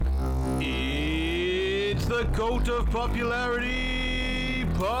the Cult of Popularity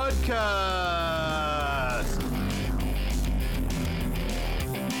podcast.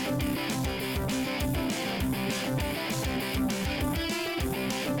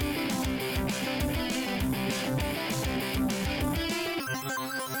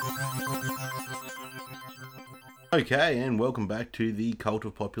 Okay, and welcome back to the Cult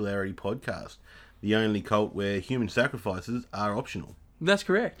of Popularity podcast, the only cult where human sacrifices are optional. That's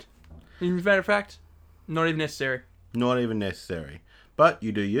correct. In matter of fact, not even necessary. Not even necessary. But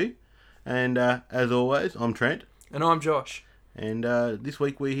you do you. And as always, I'm Trent. And I'm Josh. And this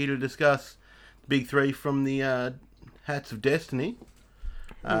week we're here to discuss the big three from the Hats of Destiny.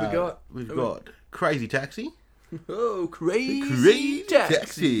 What we got? We've got Crazy Taxi. Oh, Crazy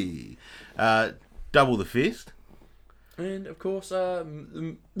Taxi. Double the Fist. And of course,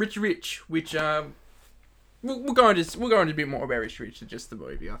 Richie Rich, which we'll go into a bit more about Richie Rich than just the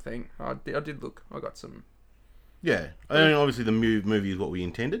movie. I think I did look. I got some. Yeah, I mean, obviously the movie is what we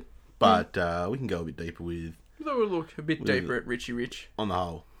intended, but we can go a bit deeper with. I thought we'd look a bit deeper at Richie Rich on the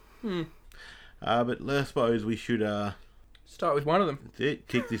whole. But I suppose we should start with one of them. That's it.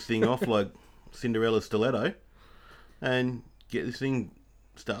 Kick this thing off like Cinderella's stiletto, and get this thing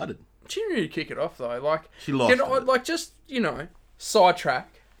started. She didn't really kick it off though. Like she lost. Just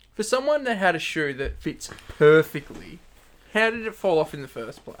sidetrack. For someone that had a shoe that fits perfectly, how did it fall off in the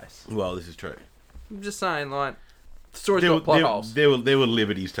first place? Well, this is true. I'm just saying, like, the story's got plot holes. There were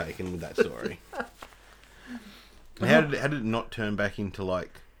liberties taken with that story. How did it not turn back into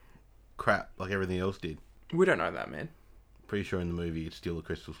like crap like everything else did? We don't know that, man. Pretty sure in the movie it's still a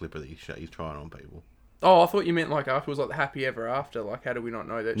crystal slipper that he's trying on people. Oh, I thought you meant like afterwards, like the happy ever after. Like, how do we not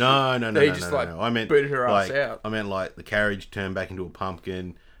know that? No. I meant booted her ass out. I meant like the carriage turned back into a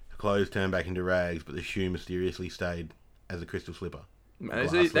pumpkin, the clothes turned back into rags, but the shoe mysteriously stayed as a crystal slipper. Man,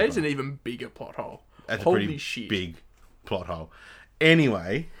 that is an even bigger plot hole. That's Holy a pretty shit. Big plot hole.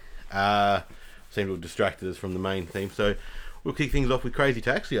 Anyway, seemed to have distracted us from the main theme, so we'll kick things off with Crazy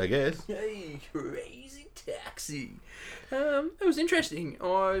Taxi, I guess. Hey, Crazy Taxi. It was interesting.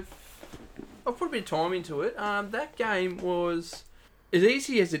 I've put a bit of time into it. That game was as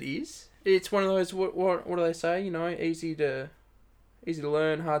easy as it is. It's one of those, what do they say? Easy to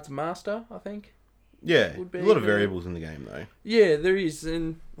learn, hard to master, I think. Yeah, a lot of variables in the game though. Yeah, there is,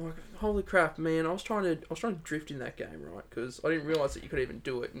 and like, holy crap, man! I was trying to drift in that game, right? Because I didn't realise that you could even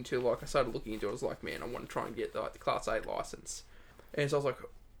do it until like I started looking into it. I was like, man, I want to try and get the Class A license, and so I was like,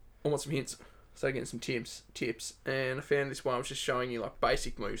 I want some hints. Started getting some tips, and I found this one. I was just showing you like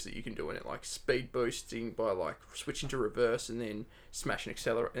basic moves that you can do in it, like speed boosting by like switching to reverse and then smashing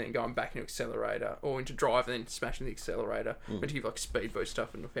accelerator, and then going back into accelerator or into drive and then smashing the accelerator. But to give like speed boost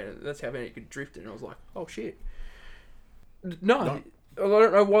stuff, and I found that's how you could drift it. And I was like, oh shit. No, I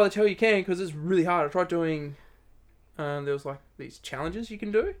don't know why they tell you can, because it's really hard. I tried doing. There was like these challenges you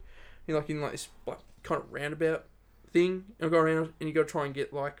can do, in this like kind of roundabout thing, and go around and you got to try and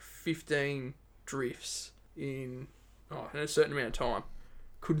get like 15 drifts in a certain amount of time.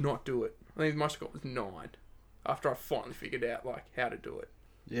 Could not do it. I think the most I got was 9 after I finally figured out like how to do it.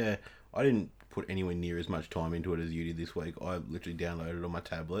 Yeah, I didn't put anywhere near as much time into it as you did this week. I literally downloaded it on my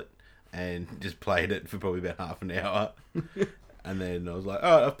tablet and just played it for probably about half an hour. And then I was like,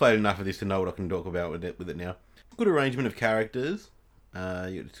 oh, I've played enough of this to know what I can talk about with it now. Good arrangement of characters.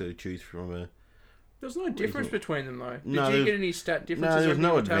 You get to choose from a... There's no difference between them though. Did you get any stat differences? No, there was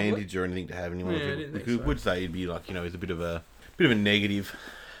no advantage or anything to have anyone. Yeah, I didn't think you so. Would say it'd be like, it's a bit of a negative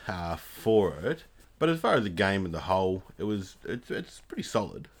for it. But as far as the game as a whole, it's pretty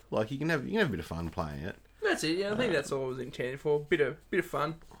solid. Like you can have a bit of fun playing it. That's it. Yeah, I think that's all it was intended for. Bit of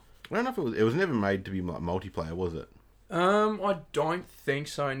fun. I don't know if it was never made to be like multiplayer, was it? I don't think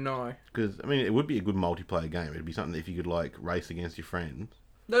so. No. Because it would be a good multiplayer game. It'd be something that if you could like race against your friends.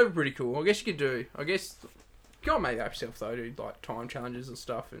 That would be pretty cool. I guess you could do. You can't make that yourself though. Do like time challenges and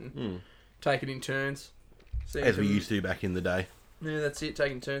stuff and take it in turns. As we used to back in the day. Yeah, that's it.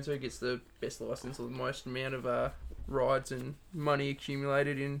 Taking turns, so who gets the best license or the most amount of rides and money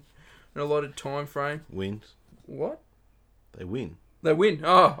accumulated in a allotted time frame. Wins. What? They win. They win.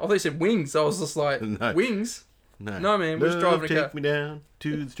 Oh, I thought you said wings. I was just like, no. Wings? No, man. We're just driving a car. Take me down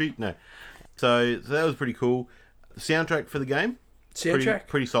to the street. No. So that was pretty cool. The soundtrack for the game.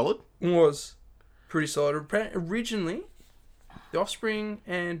 Pretty solid. Was pretty solid. Originally, The Offspring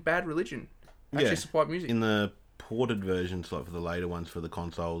and Bad Religion actually supplied music. In the ported versions, like for the later ones for the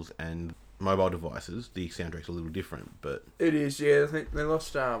consoles and mobile devices, the soundtrack's a little different, but... It is, yeah. I think they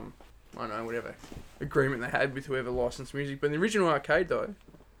lost, I don't know, whatever agreement they had with whoever licensed music. But in the original arcade, though,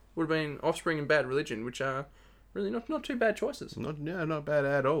 would have been Offspring and Bad Religion, which are really not too bad choices. Not bad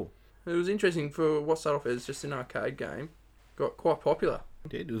at all. It was interesting for what started off as just an arcade game. Got quite popular.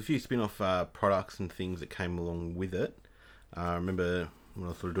 Yeah, there was a few spin-off products and things that came along with it. I remember when I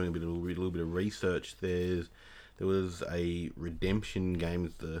was sort of doing a little bit of research. There was a redemption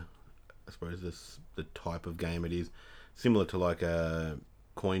game. I suppose the type of game it is, similar to like a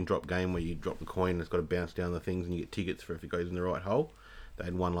coin drop game where you drop the coin and it's got to bounce down the things and you get tickets for if it goes in the right hole. They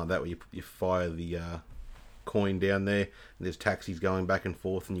had one like that where you fire the coin down there and there's taxis going back and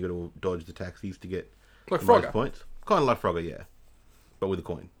forth and you got to dodge the taxis to get Like the most Frogger. points. Kind of like Frogger, yeah, but with a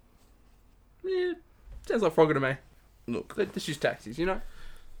coin. Yeah, sounds like Frogger to me. Look, Let's use taxis, you know?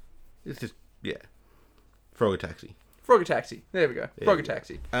 it's just Frogger Taxi. Frogger Taxi. There we go. There Frogger we go.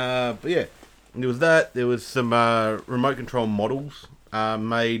 Taxi. But yeah, there was that. There was some remote control models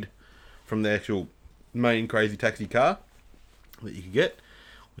made from the actual main Crazy Taxi car that you could get,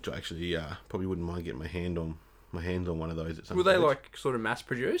 which I actually probably wouldn't mind getting my hands on one of those at some Were they stage. like sort of mass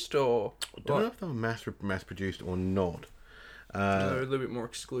produced or I don't know if they were mass produced or not. they were a little bit more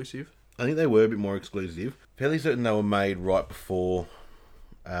exclusive? I think they were a bit more exclusive. Fairly certain they were made right before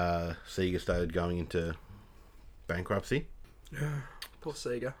Sega started going into bankruptcy. Poor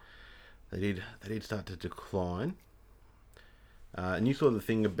Sega. They did start to decline. And you saw the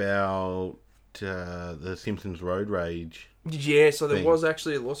thing about the Simpsons Road Rage. Yeah, so there thing. was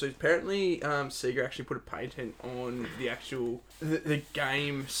actually a lawsuit. Apparently, Sega actually put a patent on the actual the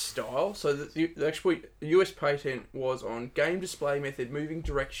game style. So the actual US patent was on game display method, moving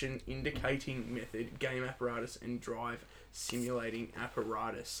direction, indicating method, game apparatus, and drive simulating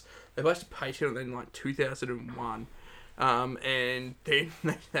apparatus. They placed a patent on that in like 2001, and then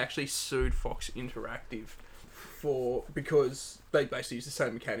they actually sued Fox Interactive because they basically used the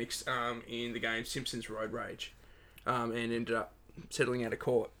same mechanics in the game Simpsons Road Rage. And ended up settling out of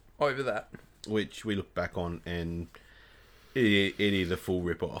court over that. Which we look back on and it is a full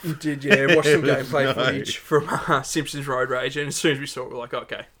rip-off. Did, yeah. Watch some gameplay No. footage from Simpsons Road Rage, and as soon as we saw it, we're like,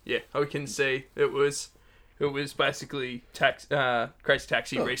 okay, yeah, we can see it was basically Crazy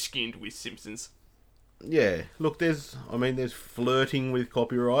Taxi reskinned with Simpsons. Yeah, look, there's flirting with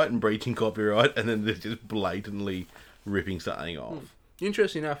copyright and breaching copyright, and then there's just blatantly ripping something off.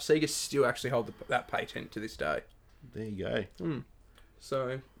 Interesting enough, Sega still actually hold that patent to this day. There you go. So,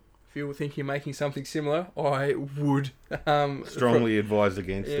 if you were thinking of making something similar, I would Strongly advised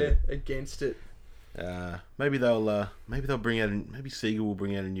against it. against it. Maybe they'll bring out maybe Sega will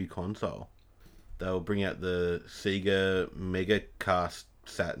bring out a new console. They'll bring out the Sega Mega Cast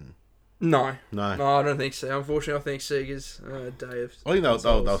Saturn. No, No, I don't think so. Unfortunately, I think Sega's day of. I think they'll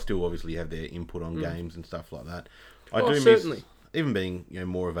consoles. still obviously have their input on games and stuff like that. I Oh, do certainly. miss, even being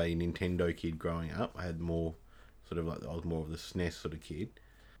more of a Nintendo kid growing up. I had more sort of like I was more of the SNES sort of kid.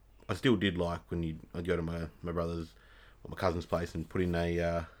 I still did like when I'd go to my brother's or my cousin's place and put in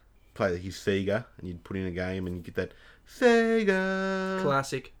a play his Sega and you'd put in a game and you get that Sega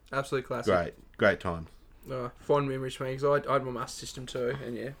Classic, absolute classic. Great times. Fond memories for me because I had my Master System too,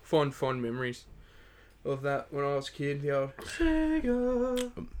 and yeah, fond memories of that when I was a kid. The old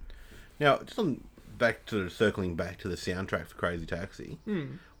Sega. Now, just circling back to the soundtrack for Crazy Taxi,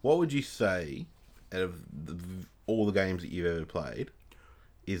 what would you say out of all the games that you've ever played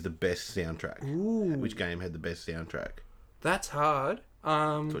is the best soundtrack? Ooh. Which game had the best soundtrack? That's hard.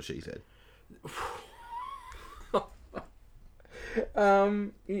 That's what she said.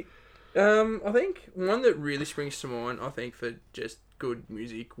 I think one that really springs to mind, I think, for just good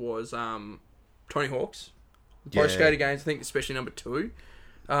music was Tony Hawk's. Pro Skater games, I think, especially number 2.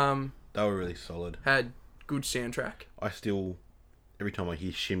 They were really solid. Had good soundtrack. I still, every time I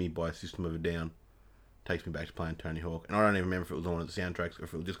hear Shimmy by System of a Down, takes me back to playing Tony Hawk. And I don't even remember if it was on one of the soundtracks or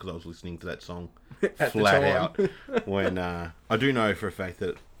if it was just because I was listening to that song At the flat time. out. When I do know for a fact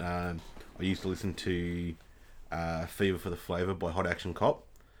that I used to listen to Fever for the Flavour by Hot Action Cop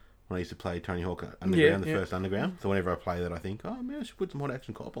when I used to play Tony Hawk Underground, the first Underground. So whenever I play that, I think, oh man, I should put some Hot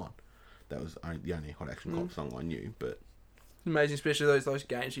Action Cop on. That was the only Hot Action Cop song I knew, but Amazing, especially those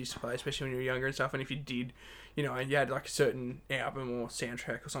games you used to play, especially when you were younger and stuff. And if you did, and you had like a certain album or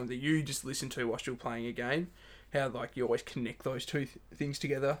soundtrack or something that you just listened to whilst you were playing a game, how like you always connect those two things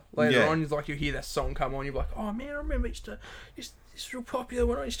together later on. Like you hear that song come on, you're like, oh man, I remember this was real popular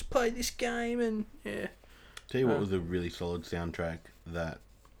when I used to play this game, and yeah. Tell you what was a really solid soundtrack that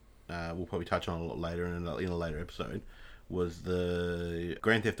we'll probably touch on a lot later in a later episode was the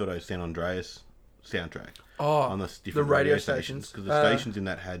Grand Theft Auto San Andreas soundtrack. On the different radio stations, because the stations in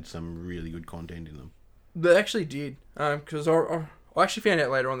that had some really good content in them. They actually did, because I actually found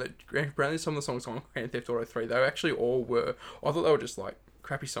out later on that apparently some of the songs on Grand Theft Auto 3, they actually all were, I thought they were just like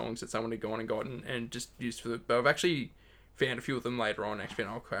crappy songs that someone had gone and gotten and just used for they were actually found a few of them later on. Actually,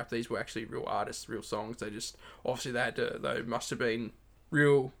 oh crap, these were actually real artists, real songs. They just obviously they must have been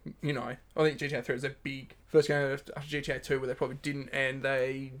real. You know, I think GTA 3 was a big first game after GTA 2 where they probably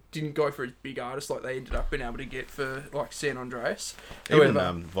didn't go for as big artists like they ended up being able to get for like San Andreas.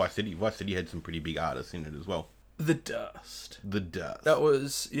 Even Vice City. Vice City had some pretty big artists in it as well. The Dust. That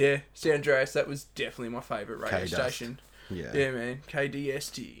was, San Andreas. That was definitely my favourite radio K-Dust. station. Yeah, man.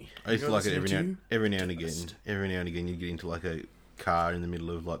 KDST. I used to like it every now and again. Every now and again, you'd get into like a car in the middle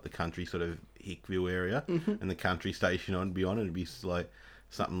of like the country sort of Hickville area, and the country station would be on, and it'd be like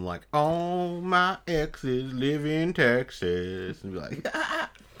something like, "All my exes live in Texas," and be like,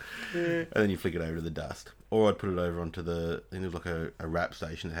 and then you flick it over to the Dust. Or I'd put it over onto I think there was like a rap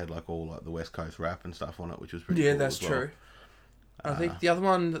station that had like all like the West Coast rap and stuff on it, which was pretty cool. Yeah, that's true. I think the other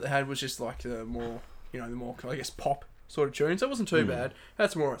one that they had was just like the more, I guess, pop sort of tunes. That wasn't too bad.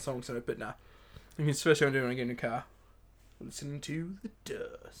 Had some more songs in it, but nah. I mean, especially when I'm doing it in a car. Listening to the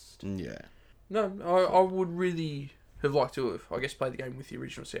Dust. Yeah. No, I would really have liked to have, I guess, played the game with the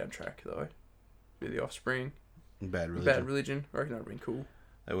original soundtrack, though. With the Offspring. Bad Religion. I reckon that would have been cool.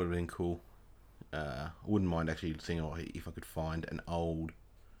 That would have been cool. I wouldn't mind actually seeing if I could find an old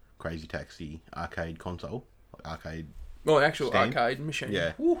Crazy Taxi arcade console. Like arcade. Well, actual stand. Arcade machine.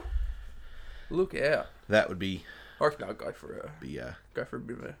 Yeah. Woo. Look out. That would be... I reckon I'd go for a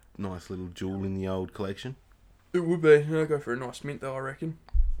bit of a... nice little jewel in the old collection. It would be. I'd go for a nice mint, though, I reckon.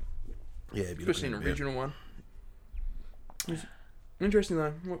 Yeah, especially an original one. Interesting,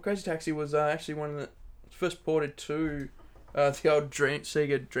 though. Crazy Taxi was actually one that first ported to the old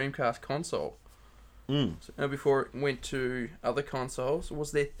Sega Dreamcast console. So, before it went to other consoles, it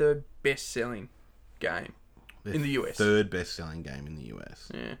was their third best-selling game in the US. Third best-selling game in the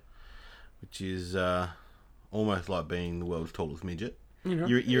US. Yeah. Which is almost like being the world's tallest midget. You know,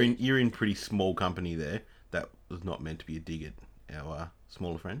 you're in pretty small company there. That was not meant to be a dig at our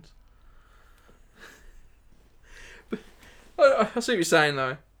smaller friends. But I see what you're saying,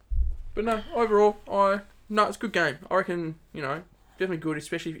 though. But no, overall, it's a good game. I reckon, definitely good,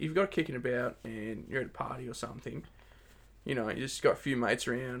 especially if you've got a kicking about and you're at a party or something. You just got a few mates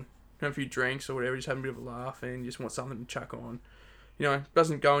around, have a few drinks or whatever, just having a bit of a laugh and just want something to chuck on.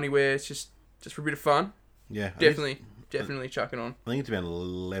 Doesn't go anywhere, it's just for a bit of fun. Yeah. Definitely chuck it on. I think it's about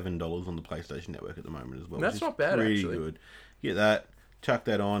 $11 on the PlayStation Network at the moment as well. That's not bad, pretty actually. Good. Get that, chuck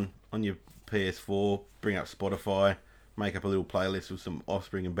that on your PS4, bring up Spotify, make up a little playlist with some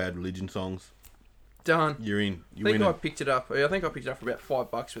Offspring and Bad Religion songs. Done. You're in. I picked it up for about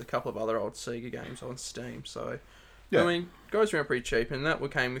 $5 with a couple of other old Sega games on Steam. So, yeah. I mean, it goes around pretty cheap, and that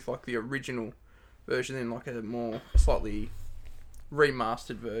came with like the original version, then like a slightly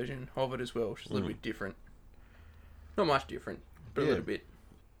remastered version of it as well, which is a little bit different. Not much different, but a little bit.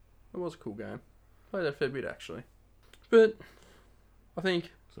 It was a cool game. Played that a fair bit actually, but I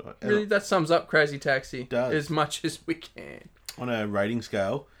think really that sums up Crazy Taxi as much as we can. On a rating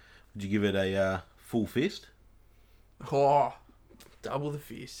scale, would you give it a full fist? Oh, double the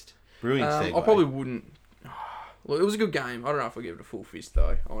fist. Brilliant segue. I probably wouldn't. Look, it was a good game. I don't know if I'll give it a full fist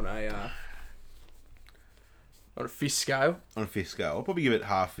though. On a fist scale. On a fist scale, I'll probably give it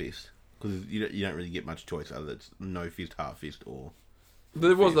half fist because you don't really get much choice other than it's no fist, half fist, or.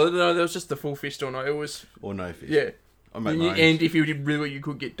 There was just the full fist or no. It was or no fist. Yeah. And if you did really well, you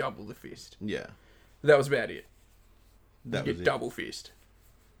could get double the fist. Yeah. That was about it. You get double fist.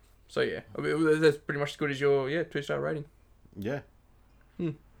 So yeah, I mean, that's pretty much as good as your 2-star rating. Yeah.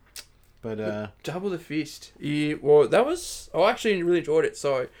 But double the fist. Yeah. Well, I actually really enjoyed it.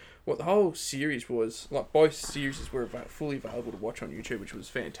 So what the whole series was like, both series were fully available to watch on YouTube, which was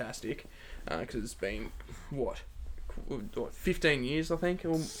fantastic. Because it's been what 15 years, I think,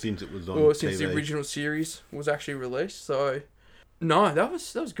 since it was on or since TV. The original series was actually released. So no, that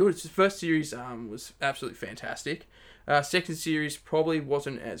was good. The first series was absolutely fantastic. Second series probably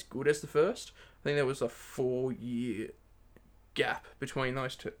wasn't as good as the first. I think there was a 4-year gap between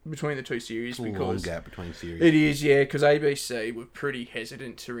the two series. It's a long gap between series. It is, yeah, because ABC were pretty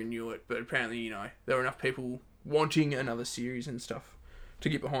hesitant to renew it, but apparently, there were enough people wanting another series and stuff to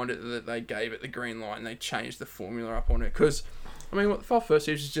get behind it that they gave it the green light and they changed the formula up on it. Because, I mean, what the first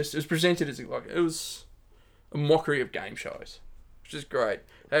series it was presented as like it was a mockery of game shows, which is great.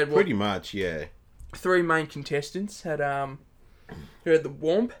 They had pretty much, yeah. 3 main contestants had who had the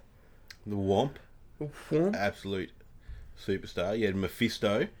Womp. The Womp. Womp. Absolute superstar. You had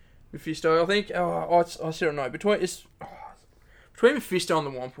Mephisto. I think. I still don't know. Between Mephisto and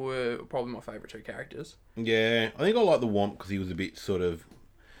the Womp were probably my favourite 2 characters. Yeah, I think I like the Womp because he was a bit sort of.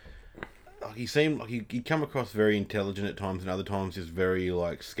 Like he seemed like he'd come across very intelligent at times, and other times just very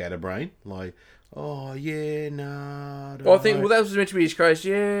like scatterbrain. Like Oh, yeah, nah. Well, I think, well, that was meant to be his craze.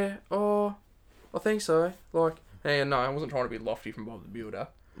 Yeah, oh, I think so. Like, hey, no, I wasn't trying to be lofty from Bob the Builder.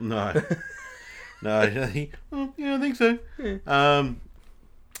 No. No, yeah, I think so. Yeah.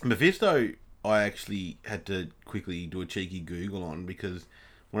 Mephisto, I actually had to quickly do a cheeky Google on because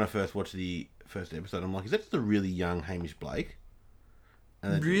when I first watched the first episode, I'm like, is that just a really young Hamish Blake?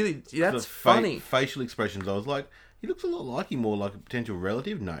 And then Really? That's the funny. facial expressions, I was like, he looks a lot like him, more like a potential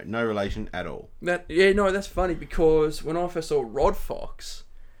relative. No relation at all. That's funny because when I first saw Rod Fox,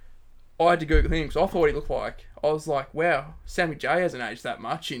 I had to Google him because I thought he looked like. I was like, wow, Sammy J hasn't aged that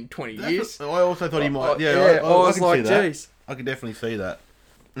much in 20 years. I also thought he might. I was can like, see that. geez. I could definitely see that.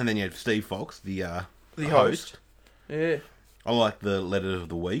 And then you had Steve Fox, the host. Yeah. I like the letter of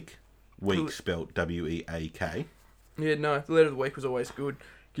the week. Week spelt WEAK. Yeah, no, the letter of the week was always good.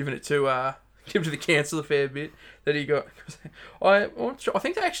 Giving it to the council a fair bit that he got. I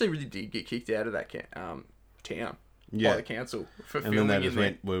think they actually really did get kicked out of that town. By the council for and filming. then they just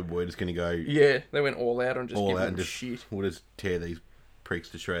went, we're just going to go. Yeah, they went all out on just all giving out and them just shit. We'll just tear these pricks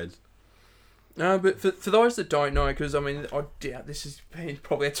to shreds. No, but for those that don't know, because I mean, I doubt this has been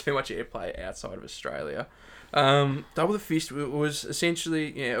probably had too much airplay outside of Australia. Double the Fist was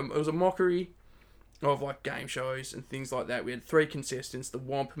essentially, it was a mockery of like game shows and things like that. We had 3 contestants: the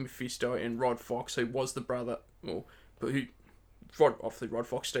Womp, Mephisto, and Rod Fox, who was the brother. Well, obviously Rod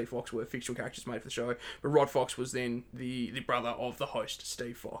Fox, Steve Fox were fictional characters made for the show, but Rod Fox was then the brother of the host,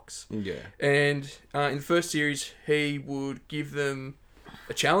 Steve Fox. Yeah. And in the first series, he would give them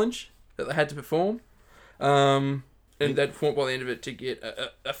a challenge that they had to perform, and they'd perform by the end of it to get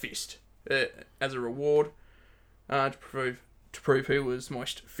a fist as a reward to prove who was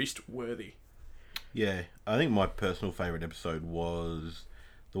most fist worthy. Yeah, I think my personal favourite episode was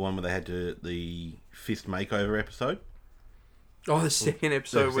the one where they had the fist makeover episode. Oh, the second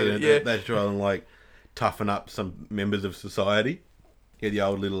episode where they try and like toughen up some members of society. Yeah, the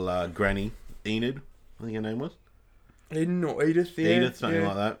old little granny Enid, I think her name was. Enid or Edith, yeah. Edith, something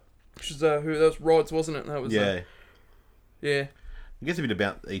like that. Which was that was Rod's, wasn't it? That was yeah. Yeah. I guess a bit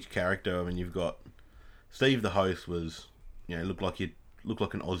about each character. I mean, you've got Steve, the host, was looked like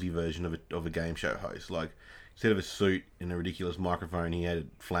an Aussie version of a game show host. Like instead of a suit and a ridiculous microphone, he had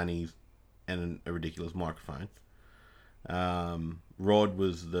flannies and a ridiculous microphone. Rod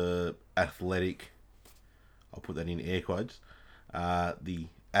was the athletic, I'll put that in air quotes, the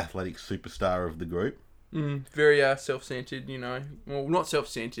athletic superstar of the group. Very self-centered, well, not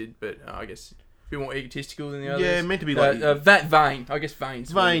self-centered, but I guess a bit more egotistical than the others. Yeah, meant to be like vain. I guess vain's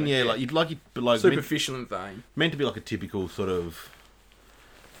vain. Yeah, like superficial and vain. Meant to be like a typical sort of,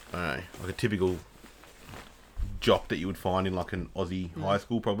 I don't know, like a typical jock that you would find in like an Aussie high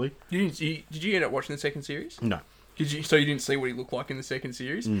school, probably. Did you end up watching the second series? No. So you didn't see what he looked like in the second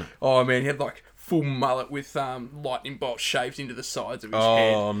series? No. Oh man, he had like full mullet with lightning bolts shaved into the sides of his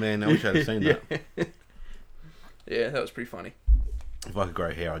head. Oh man, I wish I'd seen that. Yeah, that was pretty funny. If I could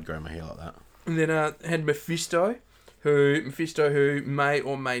grow hair, I'd grow my hair like that. And then had Mephisto, who may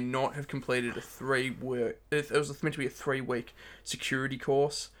or may not have completed a 3-week. It was meant to be a 3-week security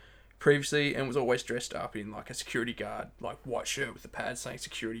course previously, and was always dressed up in like a security guard, like white shirt with the pads saying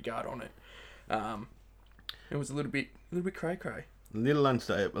security guard on it. It was a little bit cray cray. A little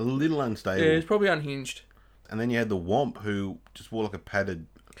unstable. Yeah, it's probably unhinged. And then you had the Womp, who just wore like a padded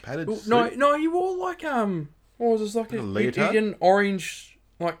suit. No, he wore like what was this, like a leotard? an orange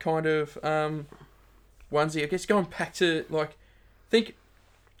like kind of onesie. I guess going back to like, think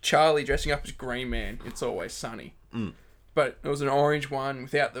Charlie dressing up as Green Man. It's Always Sunny. But it was an orange one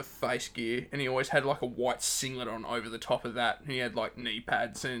without the face gear, and he always had like a white singlet on over the top of that, and he had like knee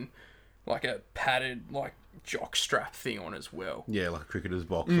pads and like a padded like jock strap thing on as well. Yeah, like a cricketer's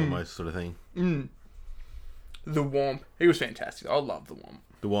box almost sort of thing. The Womp, he was fantastic. I love the Womp.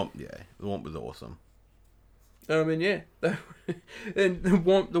 The Womp was awesome. And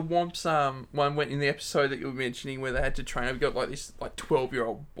the Womp's one went in the episode that you were mentioning where they had to train. We got like this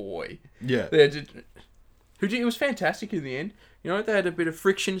 12-year-old boy. Yeah. They had to, it was fantastic in the end. They had a bit of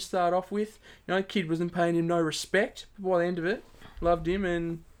friction to start off with. The kid wasn't paying him no respect. But by the end of it, loved him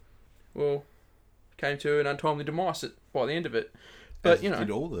and, well, came to an untimely demise by the end of it. But,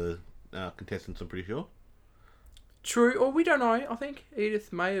 did all the contestants, I'm pretty sure. True. Or we don't know. I think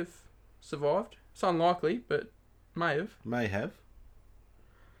Edith may have survived. It's unlikely, but may have. May have.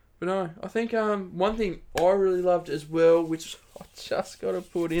 But no, I think one thing I really loved as well, which I just got to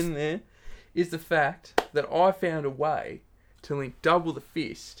put in there, is the fact that I found a way to link Double the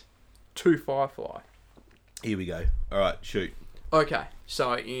Fist to Firefly. Here we go. Alright, shoot. Okay,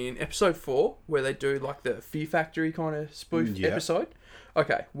 so in episode 4, where they do like the Fear Factory kind of spoof episode,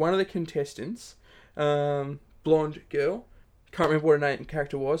 okay, one of the contestants blonde girl. Can't remember what her name and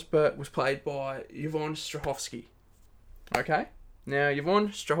character was, but was played by Yvonne Strahovski. Okay? Now, Yvonne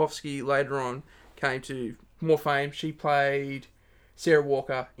Strahovski later on came to more fame. She played Sarah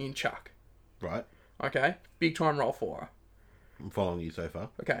Walker in Chuck. Right. Okay? Big time role for her. I'm following you so far.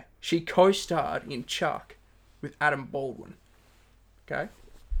 Okay. She co-starred in Chuck with Adam Baldwin. Okay?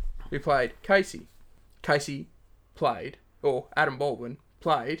 Who played Casey. Casey played, or Adam Baldwin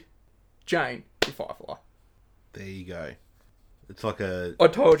played, Jane in Firefly. There you go. It's like a... I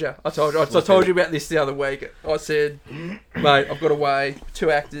told you about this the other week. I said, mate, I've got a way. 2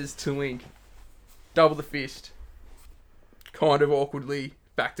 actors to link. Double the fist. Kind of awkwardly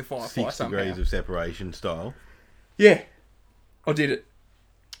back to Firefly 6 somehow. degrees of separation style. Yeah. I did it.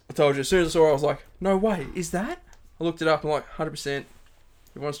 I told you. As soon as I saw it, I was like, no way. Is that? I looked it up and I'm like, 100%.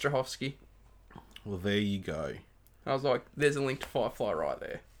 Yvonne Strahovski. Well, there you go. I was like, there's a link to Firefly right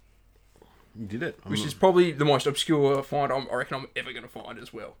there. You did it. Which is probably the most obscure find I reckon I'm ever going to find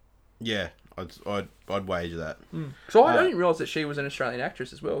as well. Yeah, I'd wager that. So I didn't realise that she was an Australian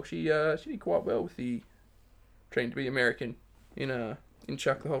actress as well. She did quite well with the trying to be American in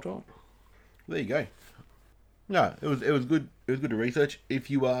Chuck the whole time. There you go. No, it was good. It was good to research. If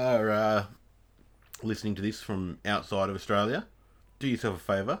you are listening to this from outside of Australia, do yourself a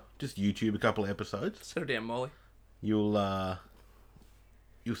favour. Just YouTube a couple of episodes. Settle down, Molly.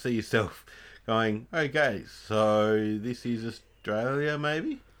 You'll see yourself going, okay, so this is Australia,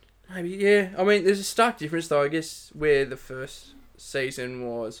 maybe? Maybe, yeah. I mean, there's a stark difference, though, I guess, where the first season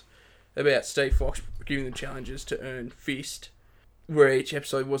was about Steve Fox giving them challenges to earn Fist, where each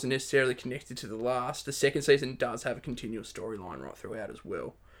episode wasn't necessarily connected to the last. The second season does have a continual storyline right throughout as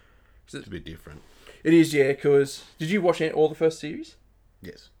well. It's a bit different. It is, yeah, because... Did you watch all the first series?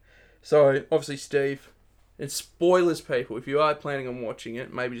 Yes. So, obviously, Steve... And spoilers, people, if you are planning on watching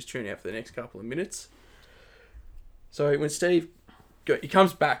it, maybe just tune out for the next couple of minutes. So when Steve, he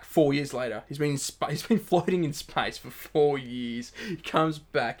comes back 4 years later. He's been floating in space for 4 years. He comes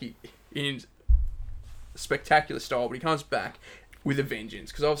back in spectacular style, but he comes back with a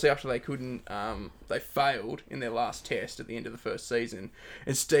vengeance. Because obviously after they failed in their last test at the end of the first season.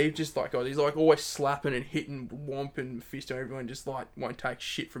 And Steve just he's always slapping and hitting, whomping, fisting everyone, just won't take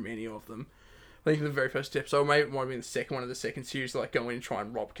shit from any of them. I think in the very first episode, maybe it might have been the second one of the second series, go in and try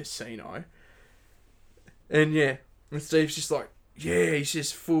and rob casino. And yeah, and Steve's just he's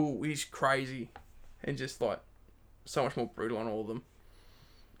just full, he's crazy. And just so much more brutal on all of them.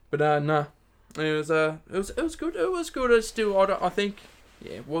 But no, it was good. It was good as still, I think,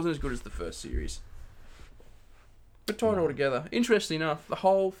 yeah, it wasn't as good as the first series. But tying it all together, interestingly enough, the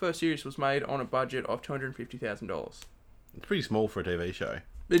whole first series was made on a budget of $250,000. It's pretty small for a TV show.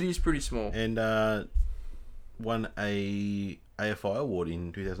 It is pretty small. And won a AFI award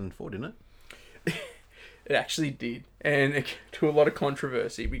in 2004, didn't it? It actually did. And to a lot of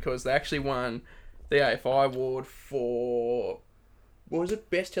controversy because they actually won the AFI award for, what was it,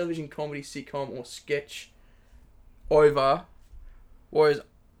 Best Television Comedy Sitcom or Sketch over what is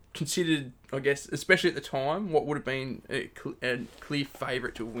considered, I guess, especially at the time, what would have been a clear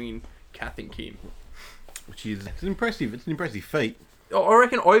favourite to win Kath and Kim. Which is it's an impressive feat. I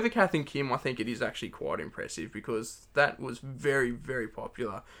reckon over Kath and Kim, I think it is actually quite impressive because that was very, very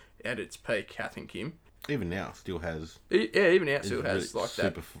popular at its peak, Kath and Kim. Even now, still has... even now, it still has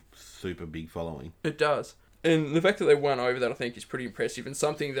really super big following. It does. And the fact that they won over that, I think, is pretty impressive. And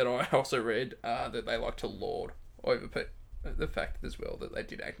something that I also read that they like to laud over the fact as well that they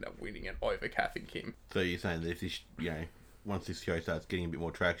did end up winning it over Kath and Kim. So you're saying that if this, once this show starts getting a bit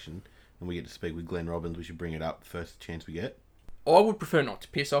more traction and we get to speak with Glenn Robbins, we should bring it up the first chance we get? I would prefer not to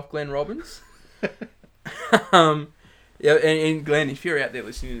piss off Glenn Robbins. Yeah, and Glenn, if you're out there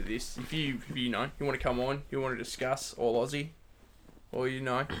listening to this, if you want to come on, you want to discuss All Aussie, or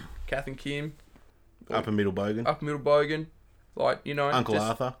Kath and Kim, Upper Middle Bogan, just, Uncle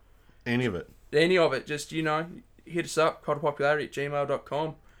Arthur, any of it, just hit us up,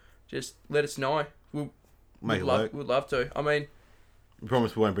 cultofpopularity@gmail.com. Just let us know. We'd love to. I mean, we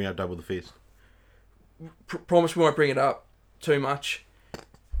promise we won't bring up Double the Fist. Promise we won't bring it up too much,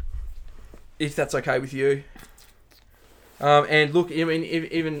 if that's okay with you. And look, I mean,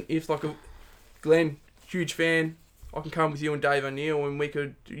 even if Glenn, huge fan, I can come with you and Dave O'Neill, and we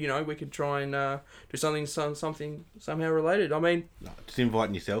could try and do something somehow related. I mean, no, just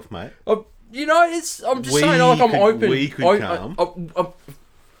inviting yourself, mate. I'm just saying, I'm open. We could come.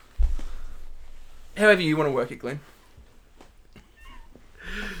 However you want to work it, Glenn.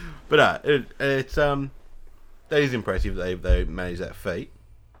 But it's that is impressive. They managed that feat.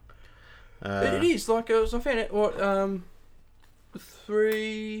 It is I found it. What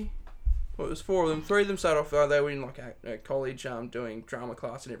 3 Well, it was 4 of them. 3 of them started off. They were in like a college, doing drama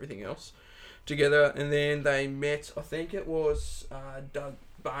class and everything else together, and then they met. I think it was Doug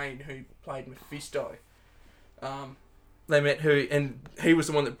Bain who played Mephisto. They met and he was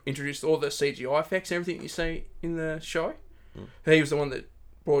the one that introduced all the CGI effects and everything you see in the show. He was the one that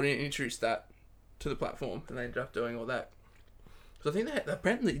brought in and introduced that to the platform, and they ended up doing all that. So I think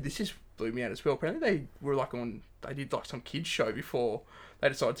apparently this just blew me out as well. Apparently they were like they did like some kids show before they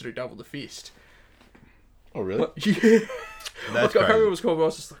decided to do Double the Fist. Oh really? Yeah. That's I can't remember crazy. what it was called, but I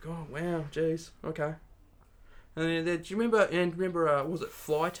was just like, oh wow, jeez, okay. And then, do you remember? Was it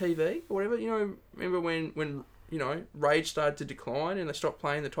Fly TV or whatever? Remember when Rage started to decline and they stopped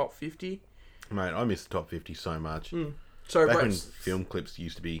playing the top 50? Mate, I miss the top 50 so much. So Back when film clips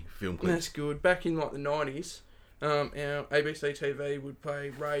used to be film clips. That's good. Back in like the 90s, our ABC TV would play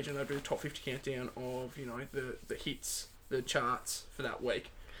Rage and they'd do the top 50 countdown of the hits, the charts for that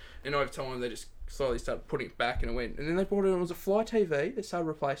week. And over time they just slowly started putting it back, and it went. And then they brought it was a Fly TV. They started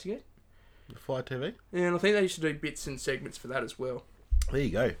replacing it. Fly TV? And I think they used to do bits and segments for that as well. There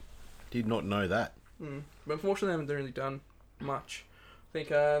you go. Did not know that. But unfortunately, they haven't really done much. I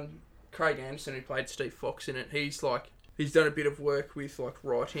think Craig Anderson, who played Steve Fox in it, he's done a bit of work with like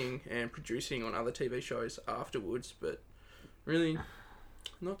writing and producing on other TV shows afterwards, but really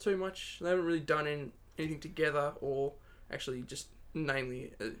not too much. They haven't really done anything together or actually just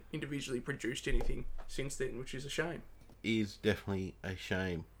namely individually produced anything since then, which is a shame. Is definitely a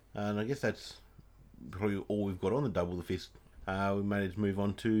shame. And I guess that's probably all we've got on the Double the Fist. We managed to move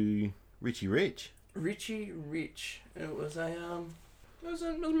on to Richie Rich. Richie Rich. It was a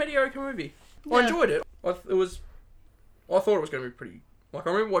mediocre movie. Yeah. I enjoyed it. I thought it was going to be pretty. Like,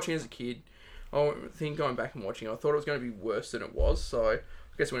 I remember watching it as a kid. I think going back and watching it, I thought it was going to be worse than it was. So I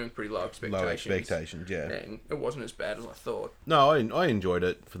guess I went in pretty low expectations. Low expectations, yeah. And it wasn't as bad as I thought. No, I enjoyed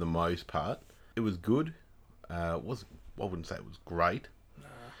it for the most part. It was good. I wouldn't say it was great.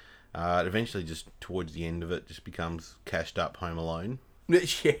 Eventually, just towards the end of it, just becomes cashed up Home Alone.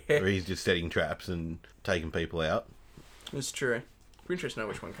 Yeah. Where he's just setting traps and taking people out. It's true. Be interesting to know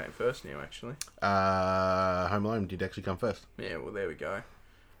which one came first now, actually. Home Alone did actually come first. Yeah, well, there we go.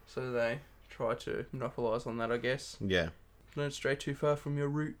 So they try to monopolise on that, I guess. Yeah. Don't stray too far from your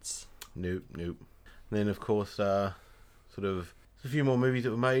roots. Nope. Then, of course, a few more movies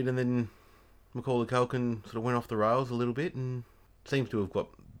that were made, and then Macaulay Culkin sort of went off the rails a little bit, and seems to have got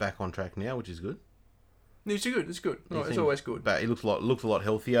back on track now, which is good. It's good. No, it's always good. But he looks a lot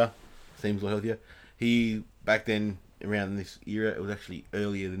healthier. Seems a lot healthier. He, back then, around this era, it was actually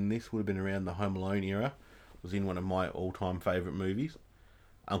earlier than this, would have been around the Home Alone era. Was in one of my all-time favourite movies,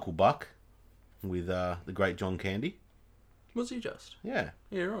 Uncle Buck, with the great John Candy. Was he just? Yeah.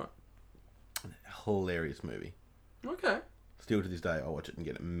 Yeah, right. Hilarious movie. Okay. Still to this day, I watch it and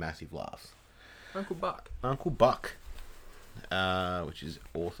get massive laughs. Uncle Buck. Uncle Buck, which is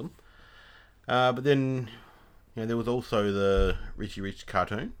awesome. But then, there was also the Richie Rich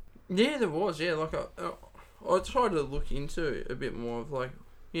cartoon. Yeah, there was. Yeah, like I tried to look into a bit more of like,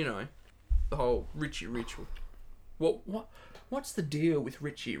 the whole Richie Rich. What's the deal with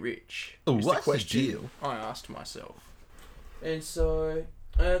Richie Rich? Oh, is what's the question deal? I asked myself. And so,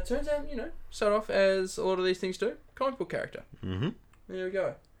 it turns out, start off as a lot of these things do, comic book character. Mm-hmm. There we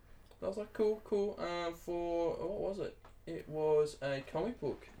go. I was like, cool. For, what was it? It was a comic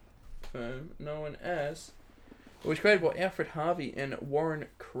book firm known as... It was created by Alfred Harvey and Warren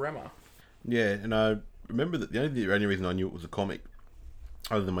Kremer. Yeah, and I remember that the only reason I knew it was a comic,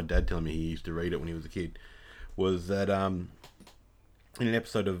 other than my dad telling me he used to read it when he was a kid, was that in an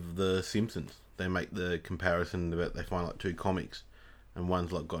episode of The Simpsons, they make the comparison about they find like two comics, and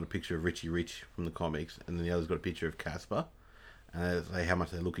one's like got a picture of Richie Rich from the comics, and then the other's got a picture of Casper, and they say how much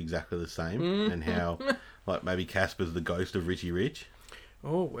they look exactly the same, and how like maybe Casper's the ghost of Richie Rich.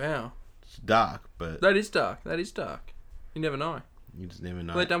 Oh, wow. It's dark, but That is dark. You never know. you just never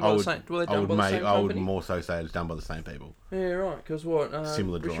know. Were they done by the same company? I would more so say it's done by the same people. Yeah, right. Because what?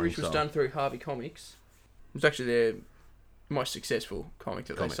 Similar Richie drawing Rich was style. done through Harvey Comics. It was actually their most successful comic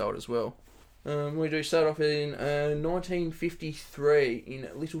that they sold as well. We do start off in 1953 in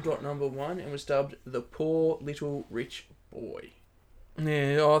Little Dot Number 1 and was dubbed The Poor Little Rich Boy.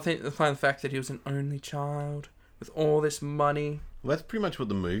 Yeah, I think the fact that he was an only child with all this money. Well, that's pretty much what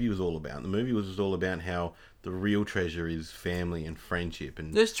the movie was all about. The movie was all about how the real treasure is family and friendship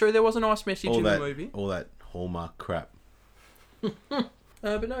and That's true, there was a nice message all in that, the movie. all that Hallmark crap. But no,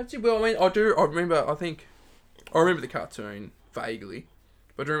 well, I mean, I remember the cartoon vaguely,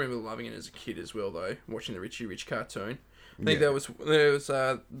 but I do remember loving it as a kid as well, though, watching the Richie Rich cartoon. I think there was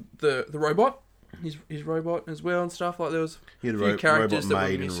the robot, his robot as well and stuff. Like there was He had a a few robot characters that were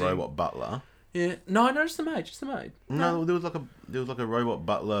maid and missing. robot butler. Yeah, no, just the maid, just the maid. No, there was like a robot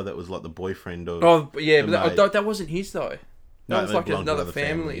butler that was like the boyfriend of. Oh, yeah, the but maid. that wasn't his though. No, That was they like belonged to another another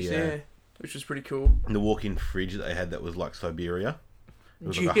family, family's, yeah. yeah, which was pretty cool. And the walk-in fridge that they had that was like Siberia. There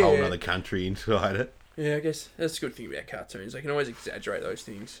was like a Yeah. whole other country inside it. Yeah, I guess that's a good thing about cartoons. They can always exaggerate those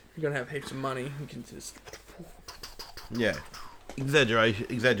things. You're gonna have heaps of money. You can just Yeah,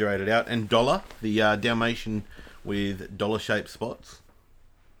 exaggerated out. And Dollar, the Dalmatian with dollar-shaped spots.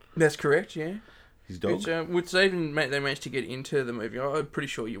 That's correct. Yeah. His dog. Which they managed to get into the movie. I'm pretty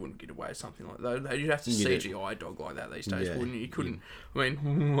sure you wouldn't get away with something like that. You'd have to Yeah. CGI a dog like that these days, Yeah. wouldn't you? You couldn't. I mean,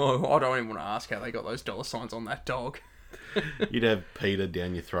 I don't even want to ask how they got those dollar signs on that dog. You'd have Peter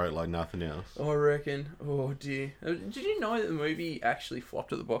down your throat like nothing else. I reckon. Oh dear. Did you know that the movie actually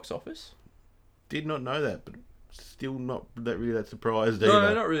flopped at the box office? Did not know that, but still not that surprised No,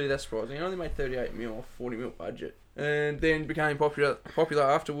 either. not really that surprising. It only made 38 mil off 40 mil budget, and then became popular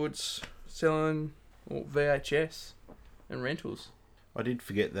afterwards, selling VHS and rentals. I did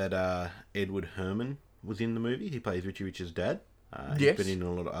forget that Edward Herman was in the movie. He plays Richie Rich's dad. Yes. He's been in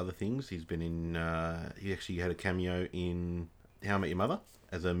a lot of other things. He's been in. He actually had a cameo in How I Met Your Mother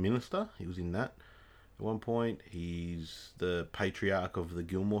as a minister. He was in that at one point. He's the patriarch of the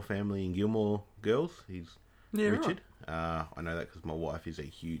Gilmore family in Gilmore Girls. He's Yeah, Richard. I know that because my wife is a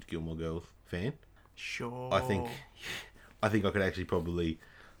huge Gilmore Girls fan. Sure. I think I could actually probably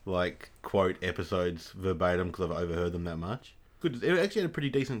like quote episodes verbatim because I've overheard them that much. Good. It actually had a pretty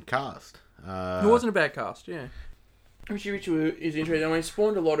decent cast. It wasn't a bad cast, yeah. Richie Rich is interesting. I mean, it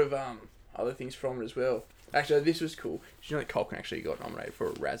spawned a lot of other things from it as well. Actually, this was cool. Did you know that Culkin actually got nominated for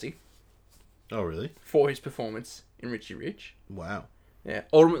a Razzie Oh really? for his performance in Richie Rich? Wow. Yeah.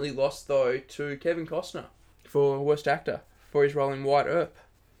 Ultimately lost, though, to Kevin Costner for Worst Actor for his role in White Earp,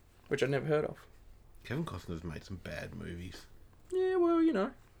 which I'd never heard of. Kevin Costner's made some bad movies. Yeah, well, you know.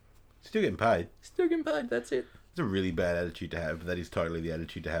 Still getting paid. Still getting paid, that's it. It's a really bad attitude to have, but that is totally the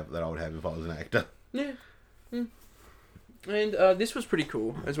attitude to have that I would have if I was an actor. Yeah. Mm. And this was pretty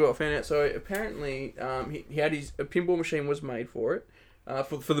cool as well. I found out. So apparently, he had a pinball machine was made for it,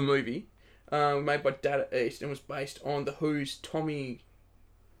 for the movie, made by Data East, and was based on the Who's Tommy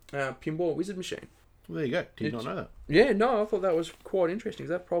pinball wizard machine. Well, there you go. Did not It's- know that. Yeah, no, I thought that was quite interesting.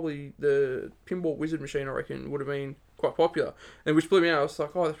 'Cause that probably the pinball wizard machine, I reckon, would have been quite popular, and which blew me out. I was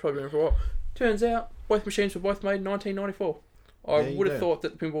like, oh, that's probably been for a while. Turns out both machines were both made in 1994. I There you would have go. thought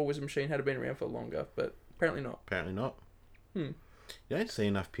that the pinball wizard machine had been around for longer, but apparently not. Apparently not. Hmm. You don't see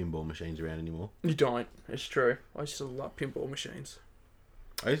enough pinball machines around anymore. You don't. It's true. I used to love pinball machines.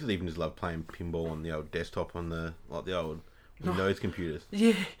 I used to even just love playing pinball on the old desktop on the old Windows computers.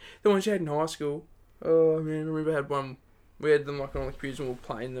 Yeah, the ones you had in high school. Oh man, I remember I had one. We had them like on the computers and we were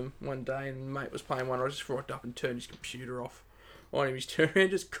playing them one day, and mate was playing one. I just rocked up and turned his computer off. On him, he's turned around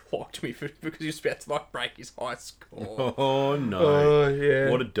and just clocked me because he was about to like break his high score. Oh no! Oh yeah.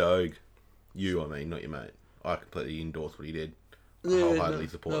 What a dog! You, I mean, not your mate. I completely endorse what he did. I Yeah, wholeheartedly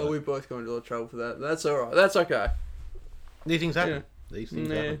support no, it. we both got into a lot of trouble for that. That's all right. That's okay. These things happen. These things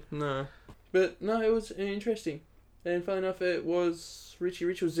Yeah, happen. no. But no, it was interesting. And funny enough, it was Richie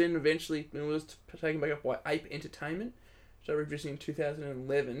Rich was then eventually and was taken back up by Ape Entertainment, started producing in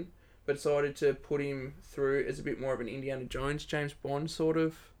 2011, but decided to put him through as a bit more of an Indiana Jones, James Bond sort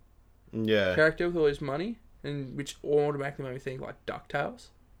of Yeah. character with all his money, and which automatically made me think like DuckTales.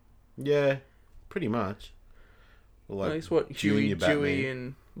 Yeah. Pretty much. Like, that's what Junior Huey, Batman. Dewey,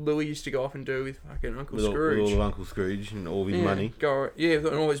 and Louie used to go off and do with fucking Uncle With Scrooge. all of Uncle Scrooge and all of his money. And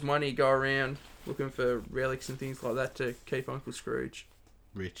all his money, go around looking for relics and things like that to keep Uncle Scrooge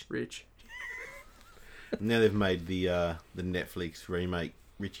rich. Now they've made the Netflix remake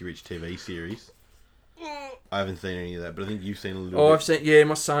Richie Rich TV series. I haven't seen any of that, but I think you've seen a little Oh, bit. I've seen. Yeah,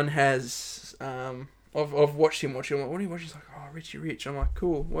 my son has. I've watched him watch it. I'm like, what are you watching? He's like, oh, Richie Rich. I'm like,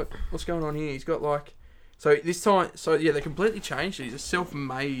 cool. What's going on here? He's got like, so this time, they completely changed it. He's a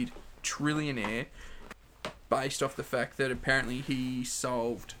self-made trillionaire, based off the fact that apparently he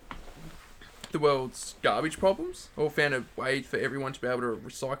solved the world's garbage problems, or found a way for everyone to be able to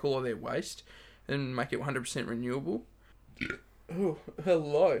recycle all their waste and make it 100% renewable. Oh,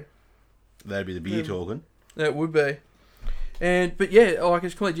 hello. That'd be the beer talking. That would be. But yeah, like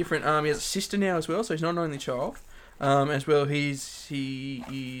it's completely different. He has a sister now as well, so he's not an only child. As well,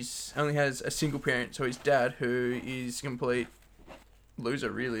 he's only has a single parent, so his dad, who is a complete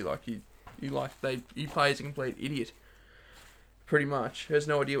loser, really. Like he plays a complete idiot. Pretty much, has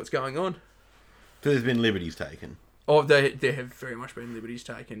no idea what's going on. So there's been liberties taken. Oh, there have very much been liberties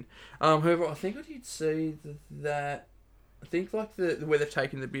taken. However, I think I did see that. I think like the where they've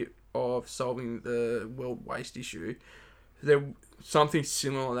taken the bit of solving the world waste issue, there something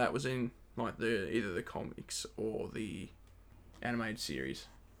similar to that was in like either the comics or the animated series.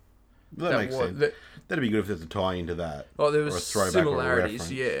 Well, that makes sense. That'd be good if there's a tie into that. Like there or a was throwback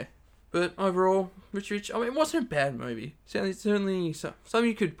similarities, or a reference. yeah. But overall, Rich, I mean, it wasn't a bad movie. Certainly something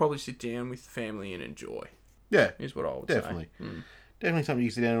you could probably sit down with family and enjoy. Yeah, Is what I would definitely. say. Definitely something you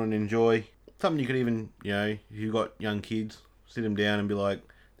can sit down and enjoy. Something you could even, if you've got young kids, sit them down and be like,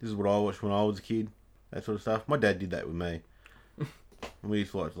 this is what I watched when I was a kid. That sort of stuff. My dad did that with me. And we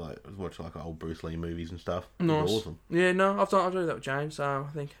used to watch old Bruce Lee movies and stuff. It Nice. was awesome. Yeah, no, I've done that with James. I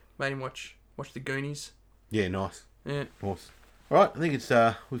think made him watch the Goonies. Yeah, nice. Yeah. Nice. Alright, I think it's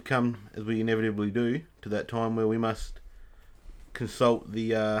we've come, as we inevitably do, to that time where we must consult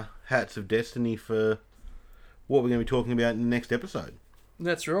the Hats of Destiny for what we're going to be talking about in the next episode.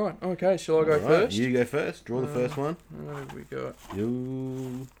 That's right. Okay, shall I go Alright, first? You go first. Draw the first one. What have we got?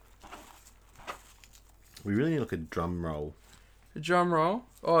 We really need like a drum roll A drum roll.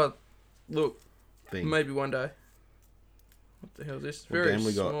 Oh, look, thing. maybe one day. What the hell is this? What Very game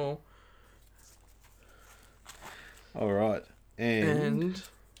we got? small. Alright. And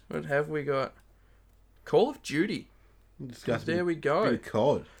what have we got? Call of Duty. discuss There we go. bit of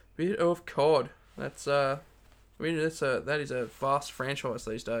COD. Bit of COD. That's I mean that is a vast franchise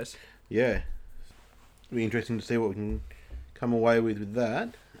these days. Yeah. It'll be interesting to see what we can come away with that.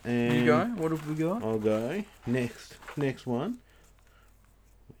 And You go. What have we got? I'll go. Next one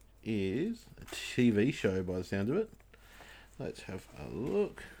is a TV show by the sound of it. Let's have a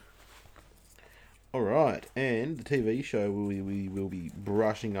look. Alright, and the TV show we will be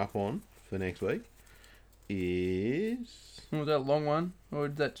brushing up on for next week is Was that a long one? Or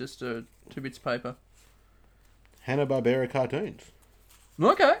is that just 2 bits of paper? Hanna-Barbera cartoons.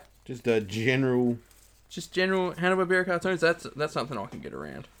 Okay. Just a general... Just general Hanna-Barbera cartoons. That's something I can get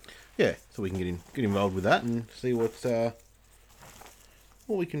around. Yeah, so we can get involved with that and see what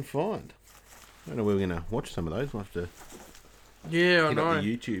we can find. I don't know where we're going to watch some of those. We'll have to Yeah, I hit know. up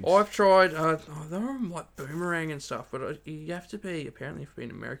the YouTubes. I've tried. They're on like Boomerang and stuff, but you have to be apparently if you're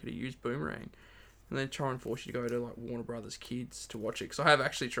in America to use Boomerang, and they try and force you to go to like Warner Brothers Kids to watch it. Because I have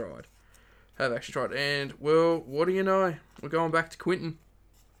actually tried. And well, what do you know? We're going back to Quentin.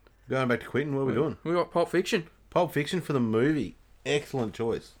 Going back to Quentin, what are we doing? We got Pulp Fiction. Pulp Fiction for the movie. Excellent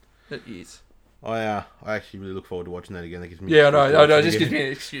choice. It is. I actually really look forward to watching that again. That gives me Yeah, an I know. excuse to It just watch gives me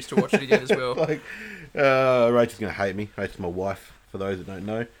an excuse to watch it again as well. like, Rachel's gonna hate me. Rachel's my wife. For those that don't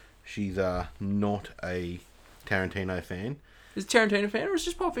know, she's not a Tarantino fan. Is it Tarantino fan or is it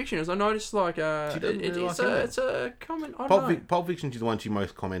just Pulp Fiction? As I noticed, like it's a comment. I don't know. Pulp Fiction is the one she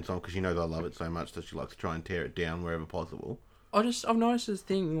most comments on because she knows I love it so much that she likes to try and tear it down wherever possible. I've noticed this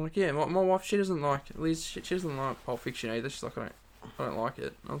thing, like, yeah, my wife, she doesn't like, at least she doesn't like Pulp Fiction either. She's like, I don't like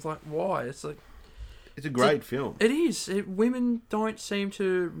it. I was like, why? It's like, It's a great film. it is. Women don't seem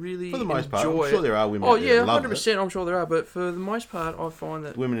to really For the most part, enjoy I'm sure there are women Oh out there yeah, that love 100%. I'm sure there are, but for the most part, I find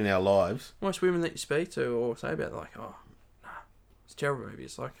that women in our lives. most women that you speak to or say about, it, like, oh, nah, it's a terrible movie.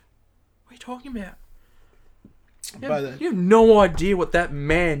 It's like, what are you talking about? You have no idea what that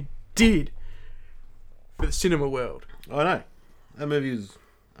man did for the cinema world. I know. That movie is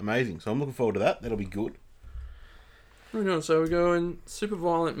amazing, so I'm looking forward to that. That'll be good. Right on, so we're going super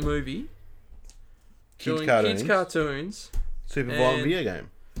violent movie. Kids Kids cartoons. Super violent video game.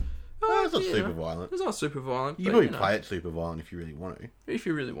 Oh, It's not yeah. super violent. It's not super violent. You but, probably you know, play it super violent if you really want to. if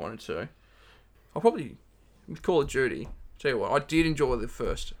you really wanted to. I'll probably with Call of Duty. Tell you what, I did enjoy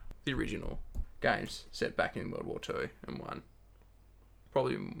the original games set back in World War II and 1.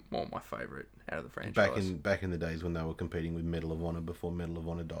 Probably one of my favourite out of the franchise. Back in the days when they were competing with Medal of Honor before Medal of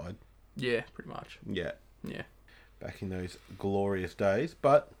Honor died. Yeah, pretty much. Yeah. Yeah. Back in those glorious days.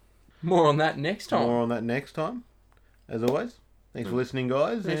 But More on that next time. more on that next time. As always. Thanks for listening,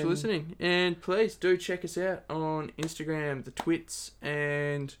 guys. Thanks for listening. And please do check us out on Instagram, the Twits,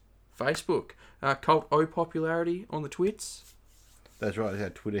 and Facebook. Cult O Popularity on the Twits. That's right. It's our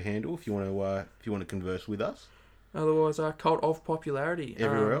Twitter handle if you want to converse with us. Otherwise, Cult of Popularity.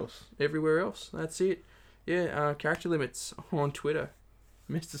 Everywhere else. Everywhere else. That's it. Yeah, character limits on Twitter.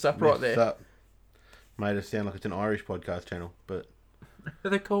 Messed us up right there. Up. Made us sound like it's an Irish podcast channel, but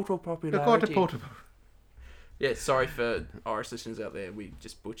The Cult of Popularity. the Yeah, sorry for Irish listeners out there. We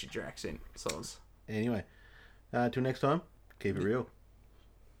just butchered your accent. Soz. Anyway, till next time, keep it real.